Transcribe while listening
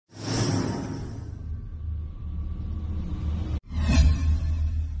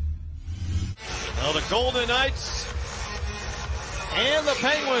So the Golden Knights and the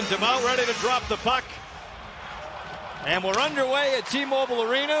Penguins about ready to drop the puck. And we're underway at T-Mobile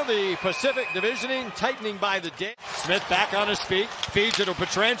Arena, the Pacific Divisioning tightening by the day. Smith back on his feet, feeds it to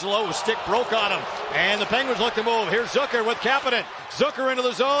Pietrangelo, his stick broke on him. And the Penguins look to move. Here's Zucker with Kapanen. Zucker into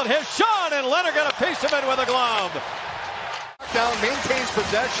the zone, his shot, and Leonard got a piece of it with a glove. Down, maintains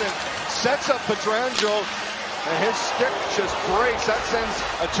possession, sets up Pietrangelo, and his stick just breaks. That sends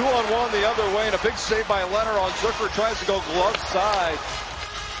a 2-on-1 the other way, and a big save by Leonard on Zucker. Tries to go glove side.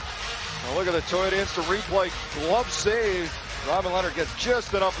 Now look at the Toyota Instant Replay glove save. Robin Leonard gets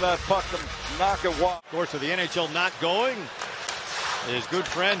just enough of that puck to knock it wide. Of course, with the NHL not going, his good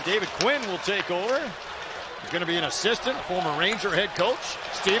friend David Quinn will take over. He's going to be an assistant, former Ranger head coach.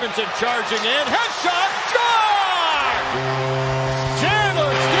 Stevenson charging in, headshot, score! Chandler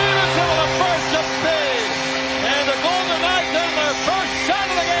Stevenson with a burst of speed. And the Golden Knights in their first shot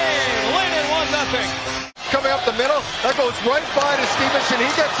of the game, lead it 1-0. Coming up the middle, that goes right by to Stevenson. He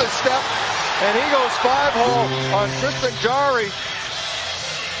gets a step, and he goes 5-hole on Tristan Jarry.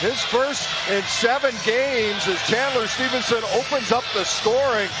 His first in 7 games as Chandler Stevenson opens up the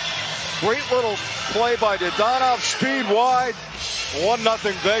scoring. Great little play by Dodonov, speed wide,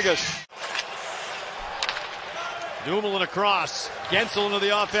 1-0 Vegas. Dumoulin across, Gensel into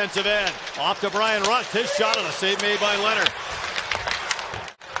the offensive end. Off to Brian Rust, his shot and a save made by Leonard.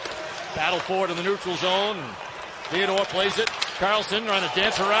 Battle forward in the neutral zone. Theodore plays it. Carlson trying to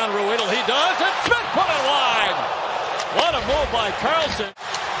dance around Ruedel. He does, and Smith put it wide. What a move by Carlson.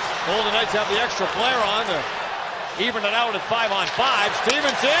 Golden Knights have the extra player on to even it out at 5-on-5.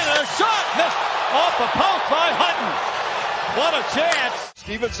 Stevenson, and a shot missed off the post by Hutton. What a chance.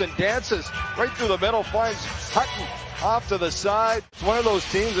 Stevenson dances right through the middle, finds Hutton off to the side. It's one of those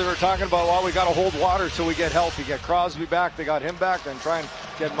teams that are talking about, well, we got to hold water till we get help. You get Crosby back, they got him back, then try and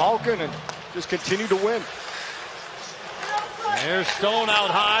get Malkin and just continue to win. There's Stone out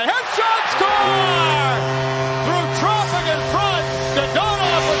high. Headshot score! Through traffic in front.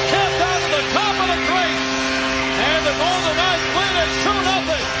 Dodonov was capped out to the top of the crease. And the Golden Knights lead it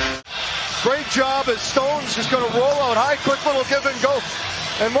 2-0. Great job as Stone's just going to roll out high. Quick little give and go.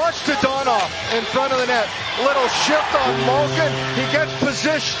 And watch Dodonov in front of the net. Little shift on Malkin. He gets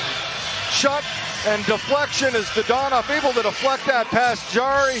position. Shot and deflection as Dodonov able to deflect that past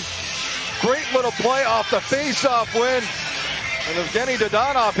Jarry. Great little play off the face-off win. And Evgeny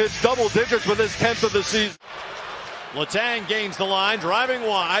Dodonov hits double digits with his 10th of the season. Letang gains the line, driving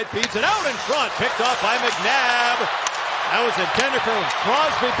wide, feeds it out in front, picked off by McNabb. That was intended for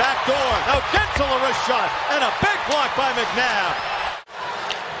Crosby backdoor. Now Gensel a wrist shot, and a big block by McNabb.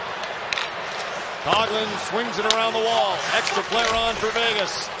 Coughlin swings it around the wall. Extra player on for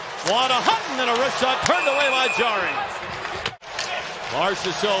Vegas. Wada Hutton and a wrist shot turned away by Jarry.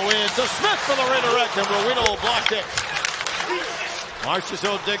 Marchessault in to Smith for the redirect, and Ruedel blocked it.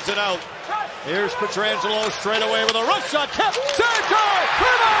 Marchessault digs it out. Here's Pietrangelo straight away with a rush shot. Kept. Sergei!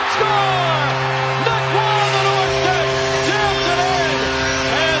 Rebound score! Nick Wall the north stick. Jams it in.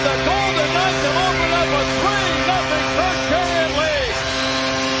 And the Golden Knights have opened up a 3-0 first period lead.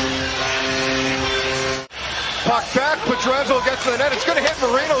 Puck back. Pietrangelo gets to the net. It's going to hit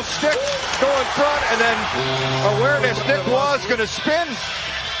Marino's stick. Go in front. And then awareness. Nick Wall is going to spin.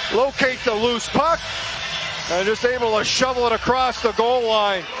 Locate the loose puck. And just able to shovel it across the goal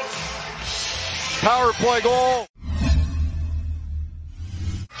line. Power play goal.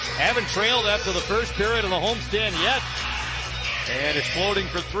 Haven't trailed after the first period of the homestand yet. And it's floating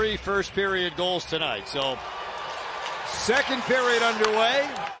for 3 first period goals tonight. So, second period underway.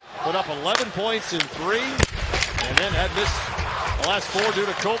 Put up 11 points in 3. And then had missed the last 4 due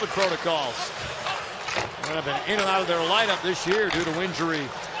to COVID protocols. And have been in and out of their lineup this year due to injury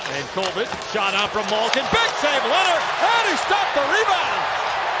and COVID. Shot out from Malkin. Big save, Leonard. And he stopped the rebound.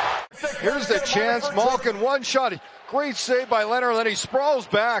 Here's the chance. Malkin, one shot. Great save by Leonard. Then he sprawls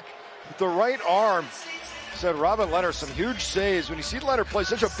back with the right arm. Said Robin Leonard, some huge saves. When you see Leonard play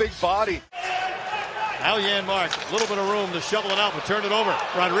such a big body. Now Janmark, a little bit of room to shovel it out, but turn it over.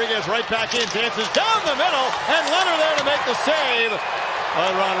 Rodriguez right back in, dances down the middle, and Leonard there to make the save.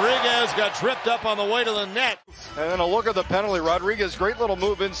 But Rodriguez got tripped up on the way to the net. And then a look at the penalty. Rodriguez, great little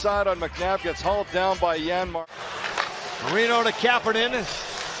move inside on McNabb, gets hauled down by Janmark. Marino to Kapanen.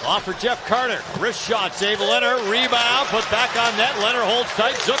 Off for Jeff Carter. Wrist shot, save Leonard. Rebound, put back on net. Leonard holds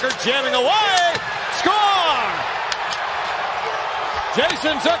tight. Zucker jamming away. Score!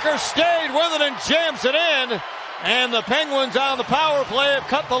 Jason Zucker stayed with it and jams it in. And the Penguins on the power play have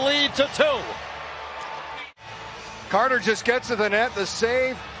cut the lead to 2. Carter just gets to the net, the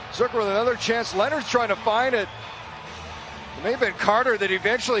save. Zucker with another chance. Leonard's trying to find it. It may have been Carter that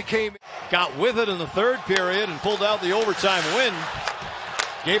eventually came. got with it in the third period and pulled out the overtime win.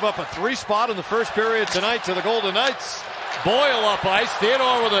 Gave up a 3 spot in the first period tonight to the Golden Knights. Boyle up ice.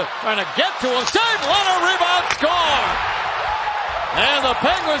 Theodore trying to get to him. Save, Leonard, rebound, score! And the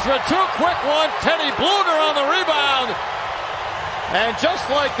Penguins with 2 quick ones. Teddy Bluger on the rebound. And just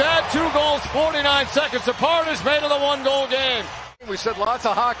like that, 2 goals 49 seconds apart is made of the 1-goal game. We said lots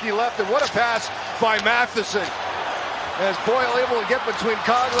of hockey left, and what a pass by Matheson. As Boyle able to get between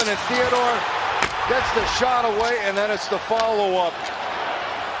Coghlan and Theodore, gets the shot away, and then it's the follow-up.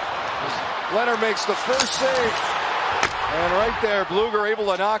 Leonard makes the first save, and right there, Bluger able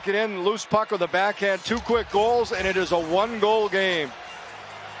to knock it in, loose puck with a backhand, 2 quick goals, and it is a 1-goal game.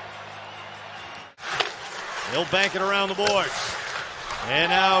 He'll bank it around the boards.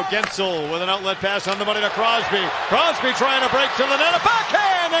 And now Gensel with an outlet pass on the money to Crosby. Crosby trying to break to the net, a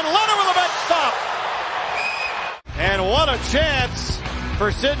backhand, and Leonard with a bench stop. And what a chance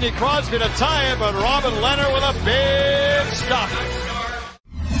for Sidney Crosby to tie it, but Robin Leonard with a big stop.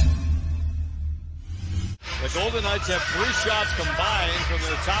 The Golden Knights have 3 shots combined from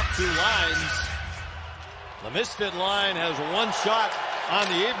their top 2 lines. The Misfit line has 1 shot on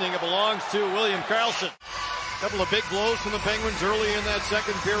the evening. It belongs to William Karlsson. Couple of big blows from the Penguins early in that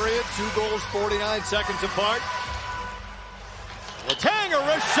second period. 2 goals, 49 seconds apart. Letang, a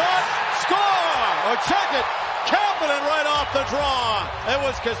wrist shot, score! Oh, check it. Kapanen right off the draw. It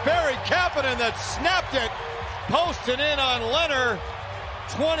was Kasperi Kapanen that snapped it, posted in on Leonard.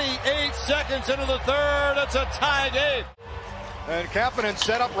 28 seconds into the third. It's a tie game. And Kapanen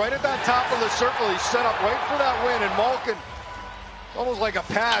set up right at that top of the circle. He set up right for that win, and Malkin, almost like a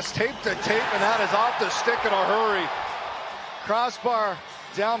pass, tape to tape, and that is off the stick in a hurry. Crossbar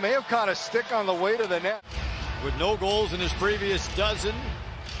down, may have caught a stick on the way to the net. With no goals in his previous dozen,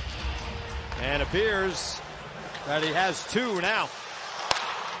 and appears that he has 2 now.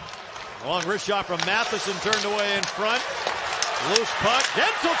 Long wrist shot from Matheson, turned away in front. Loose puck.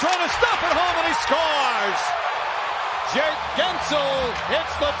 Gensel trying to stop it home, and he scores. Jake Gensel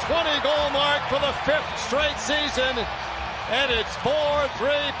hits the 20-goal mark for the 5th straight season, and it's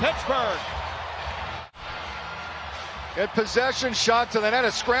 4-3 Pittsburgh. Good possession, shot to the net,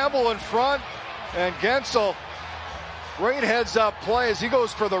 a scramble in front, and Gensel, great heads-up play as he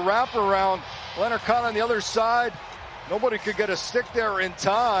goes for the wraparound. Leonard caught on the other side. Nobody could get a stick there in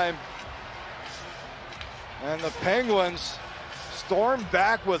time. And the Penguins storm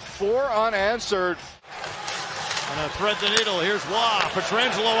back with 4 unanswered. And a thread the needle. Here's Waugh.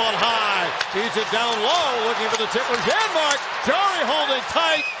 Pietrangelo on high. Feeds it down low. Looking for the tip with Janmark. Jarry holding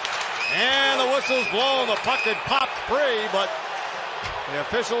tight. And the whistle's blown. The puck had popped free, but the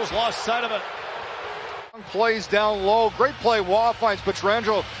officials lost sight of it. Plays down low. Great play. Waugh finds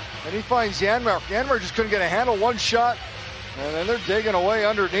Pietrangelo, and he finds Janmark. Janmark just couldn't get a handle. 1 shot, and then they're digging away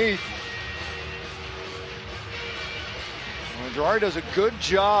underneath. Jarry does a good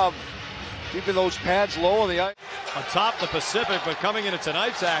job keeping those pads low on the ice. Atop the Pacific, but coming into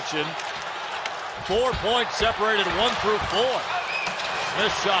tonight's action, 4 points separated 1 through 4.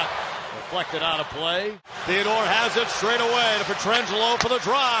 This shot deflected out of play. Theodore has it straight away to Pietrangelo for the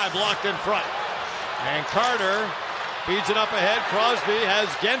drive, blocked in front. And Carter feeds it up ahead. Crosby has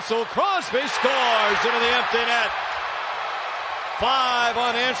Gensel. Crosby scores into the empty net. 5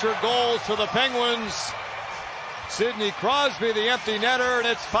 unanswered goals for the Penguins. Sidney Crosby, the empty netter, and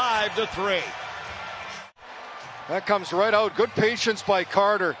it's 5-3. That comes right out. Good patience by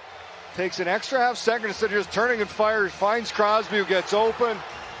Carter. Takes an extra half second instead of just turning and fires. Finds Crosby, who gets open.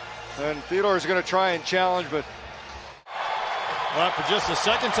 And Theodore's going to try and challenge, but... Well, for just the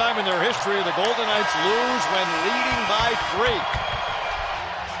second time in their history, the Golden Knights lose when leading by 3.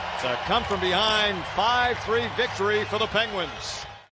 It's a come-from-behind 5-3 victory for the Penguins.